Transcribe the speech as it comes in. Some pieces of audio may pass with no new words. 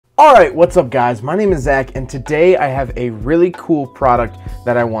Alright, what's up guys? My name is Zach and today I have a really cool product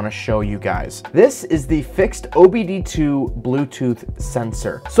that I want to show you guys. This is the FIXD OBD2 Bluetooth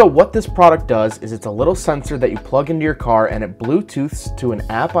sensor. So what this product does is it's a little sensor that you plug into your car and it Bluetooths to an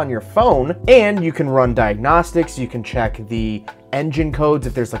app on your phone, and you can run diagnostics, you can check the engine codes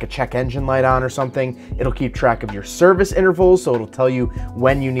if there's like a check engine light on or something. It'll keep track of your service intervals, so it'll tell you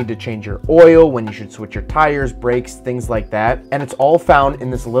when you need to change your oil, when you should switch your tires, brakes, things like that. And it's all found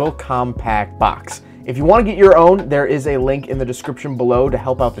in this little compact box. If you want to get your own, there is a link in the description below to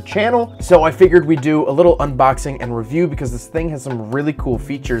help out the channel. So I figured we'd do a little unboxing and review because this thing has some really cool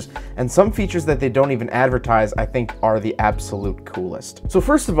features, and some features that they don't even advertise I think are the absolute coolest. So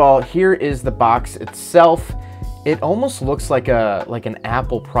first of all, here is the box itself. It almost looks like an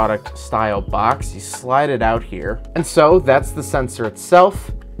Apple product style box. You slide it out here. And so that's the sensor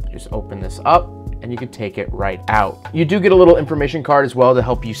itself. Just open this up and you can take it right out. You do get a little information card as well to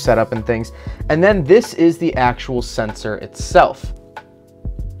help you set up and things. And then this is the actual sensor itself.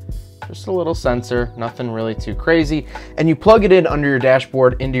 Just a little sensor, nothing really too crazy. And you plug it in under your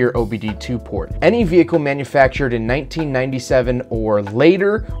dashboard into your OBD2 port. Any vehicle manufactured in 1997 or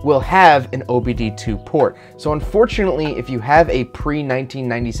later will have an OBD2 port. So unfortunately, if you have a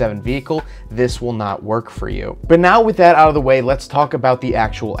pre-1997 vehicle, this will not work for you. But now with that out of the way, let's talk about the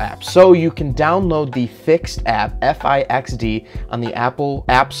actual app. So you can download the FIXD app, FIXD, on the Apple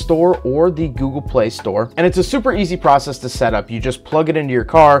App Store or the Google Play Store. And it's a super easy process to set up. You just plug it into your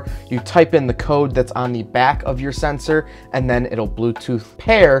car, you type in the code that's on the back of your sensor, and then it'll Bluetooth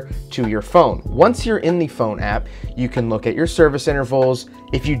pair to your phone. Once you're in the phone app, you can look at your service intervals.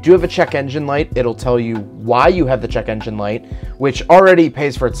 If you do have a check engine light, it'll tell you why you have the check engine light, which already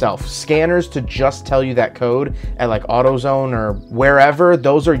pays for itself. Scanners to just tell you that code at like AutoZone or wherever,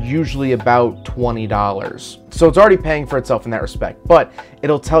 those are usually about $20. So it's already paying for itself in that respect, but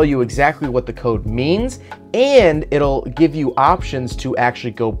it'll tell you exactly what the code means, and it'll give you options to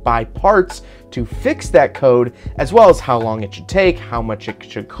actually go buy parts to fix that code, as well as how long it should take, how much it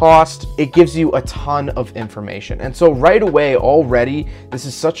should cost. It gives you a ton of information. And so right away already, this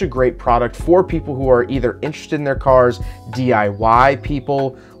is such a great product for people who are either interested in their cars, DIY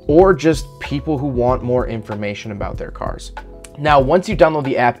people, or just people who want more information about their cars. Now, once you download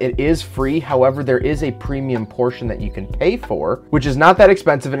the app, it is free. However, there is a premium portion that you can pay for, which is not that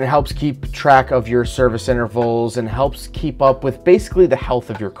expensive, and it helps keep track of your service intervals and helps keep up with basically the health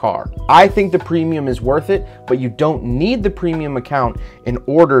of your car. I think the premium is worth it, but you don't need the premium account in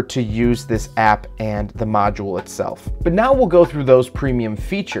order to use this app and the module itself. But now we'll go through those premium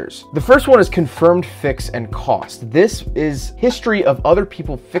features. The first one is confirmed fix and cost. This is history of other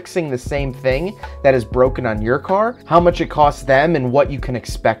people fixing the same thing that is broken on your car, how much it costs them, and what you can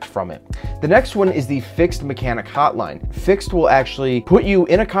expect from it. The next one is the FIXD mechanic hotline. FIXD will actually put you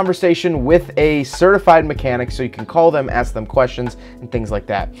in a conversation with a certified mechanic, so you can call them, ask them questions and things like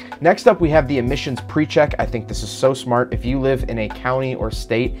that. Next up, we have the emissions pre-check. I think this is so smart. If you live in a county or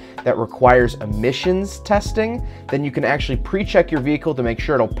state that requires emissions testing, then you can actually pre-check your vehicle to make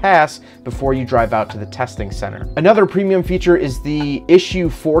sure it'll pass before you drive out to the testing center. Another premium feature is the issue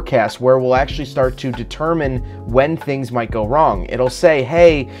forecast, where we'll actually start to determine when things might go wrong. It'll say,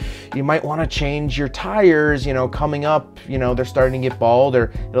 hey, you might want to change your tires, coming up, they're starting to get bald,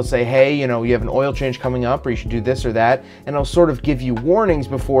 or it'll say, hey, you have an oil change coming up, or you should do this or that, and it'll sort of give you warnings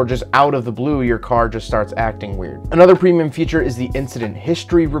before just out of the blue your car just starts acting weird. Another premium feature is the incident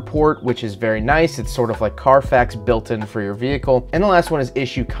history report, which is very nice. It's sort of like Carfax built in for your vehicle. And the last one is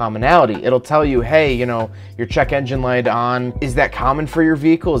issue commonality. It'll tell you, hey, your check engine light on, is that common for your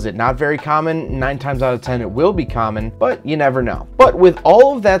vehicle? Is it not very common? 9 times out of 10 it will be common, but you never know. But with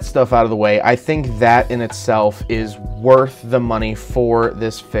all of that stuff out of the way, I think that in itself is worth the money for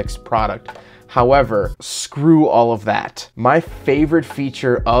this FIXD product. However, screw all of that. My favorite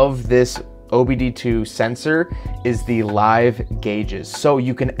feature of this OBD2 sensor is the live gauges. So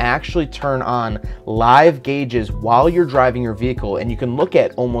you can actually turn on live gauges while you're driving your vehicle, and you can look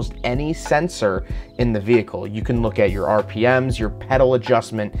at almost any sensor in the vehicle. You can look at your RPMs, your pedal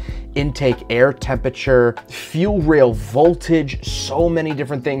adjustment, intake air temperature, fuel rail voltage, so many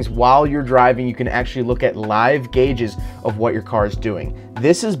different things. While you're driving, you can actually look at live gauges of what your car is doing.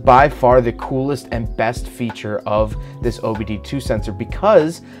 This is by far the coolest and best feature of this OBD2 sensor,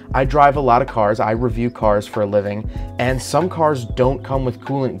 because I drive a lot of cars, I review cars for a living, and some cars don't come with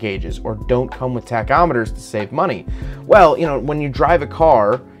coolant gauges or don't come with tachometers to save money. Well, when you drive a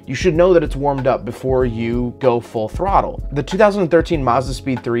car, you should know that it's warmed up before you go full throttle. The 2013 Mazda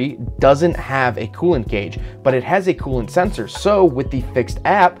Speed 3 doesn't have a coolant gauge, but it has a coolant sensor. So with the FIXD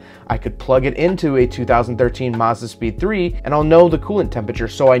app, I could plug it into a 2013 Mazda Speed 3 and I'll know the coolant temperature,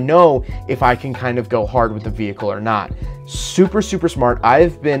 so I know if I can kind of go hard with the vehicle or not. Super, super smart.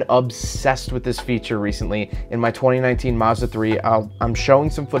 I've been obsessed with this feature recently in my 2019 Mazda 3. I'm showing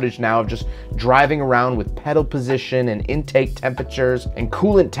some footage now of just driving around with pedal position and intake temperatures and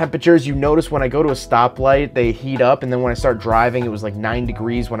coolant temperatures. You notice when I go to a stoplight, they heat up, and then when I start driving, it was like 9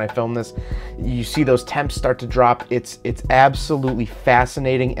 degrees when I filmed this. You see those temps start to drop. It's absolutely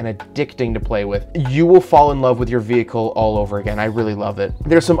fascinating and addicting to play with. You will fall in love with your vehicle all over again. I really love it.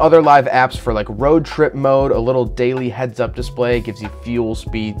 There's some other live apps for like road trip mode, a little daily heads-up display, gives you fuel,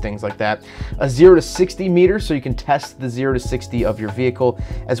 speed, things like that. A 0 to 60 meter, so you can test the 0 to 60 of your vehicle,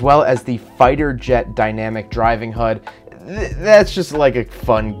 as well as the fighter jet dynamic driving HUD. That's just like a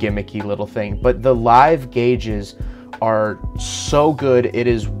fun, gimmicky little thing, but the live gauges are so good. It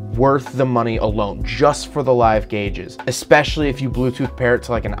is worth the money alone, just for the live gauges. Especially if you Bluetooth pair it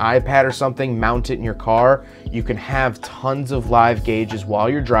to like an iPad or something, mount it in your car, you can have tons of live gauges while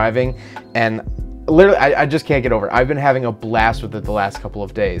you're driving, and literally, I just can't get over it. I've been having a blast with it the last couple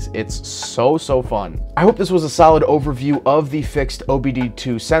of days. It's so fun. I hope this was a solid overview of the FIXD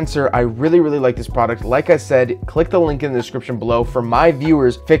OBD2 sensor. I really like this product. Like I said, click the link in the description below. For my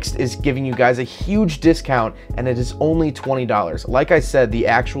viewers, FIXD is giving you guys a huge discount, and it is only $20. Like I said, the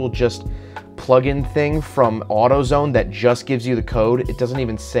actual just plug-in thing from AutoZone that just gives you the code, it doesn't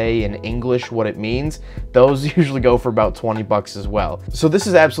even say in English what it means. Those usually go for about 20 bucks as well. So this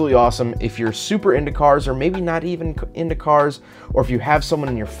is absolutely awesome if you're super into cars, or maybe not even into cars, or if you have someone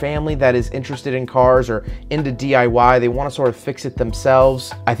in your family that is interested in cars or into DIY, they want to sort of fix it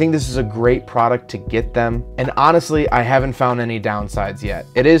themselves. I think this is a great product to get them. And honestly, I haven't found any downsides yet.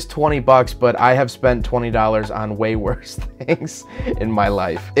 It is 20 bucks, but I have spent $20 on way worse things in my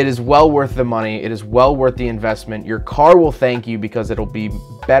life. It is well worth the money. It is well worth the investment. Your car will thank you because it'll be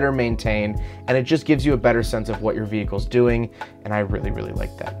better maintained, and it just gives you a better sense of what your vehicle's doing, and I really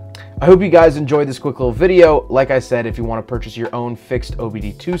like that. I hope you guys enjoyed this quick little video. Like I said, if you want to purchase your own FIXD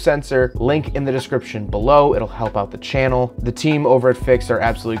OBD2 sensor, link in the description below. It'll help out the channel. The team over at FIXD are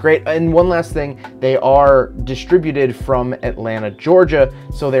absolutely great. And one last thing, they are distributed from Atlanta, Georgia,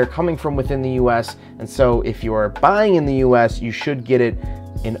 so they're coming from within the US. And so if you are buying in the US, you should get it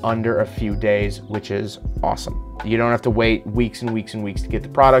in under a few days, which is awesome. You don't have to wait weeks and weeks and weeks to get the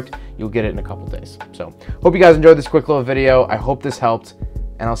product. You'll get it in a couple days. So hope you guys enjoyed this quick little video. I hope this helped,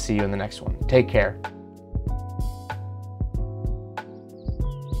 and I'll see you in the next one. Take care.